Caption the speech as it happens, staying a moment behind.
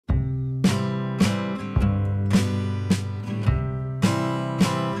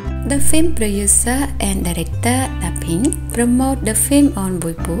The film producer and director Taping promote the film on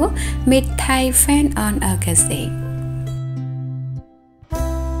Weibo, meet Thai fans on August 8.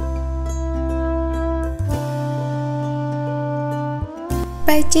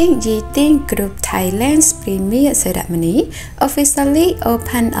 Beijing Yiting Group Thailand's premiere ceremony officially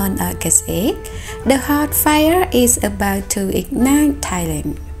opened on August 8. The hot fire is about to ignite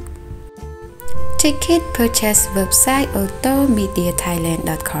Thailand. Ticket purchase website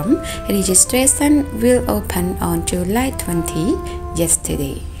automediathailand.com. Registration will open on July 20,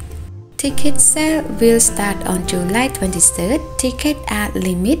 yesterday. Ticket sale will start on July 23rd. Tickets are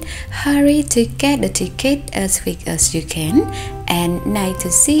limited. Hurry to get the ticket as quick as you can. And nice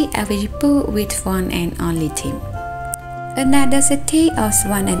to see our yibo with one and only team. Another city of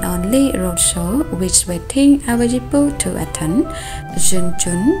one and only roadshow which waiting our yibo to attend: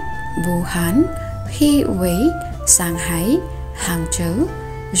 Zhengzhou, Wuhan, Hubei, Shanghai, Hangzhou,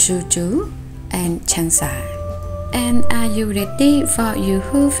 Zhuzhou, and Changsha. And are you ready for your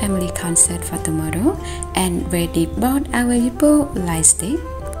whole family concert for tomorrow? And ready bought our yibo light stick?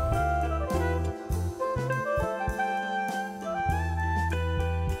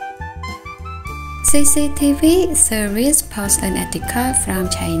 CCTV series post an article from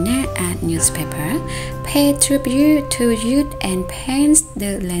China at newspaper, pay tribute to youth and paints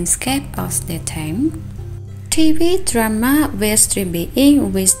the landscape of their time. TV drama West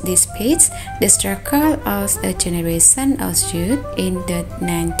Being which depicts the struggle of a generation of youth in the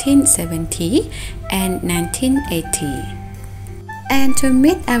 1970s and 1980s. And to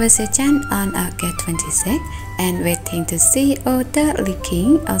meet our surgeon on August 26 and waiting to see all the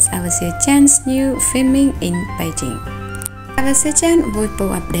leaking of our surgeon's new filming in Beijing. Our surgeon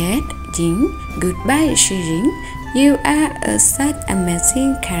Weibo update: Jing, goodbye Shijing. You are such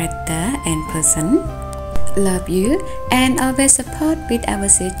amazing character and person. Love you and always support with our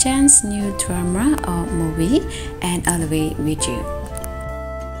surgeon's new drama or movie and always with you.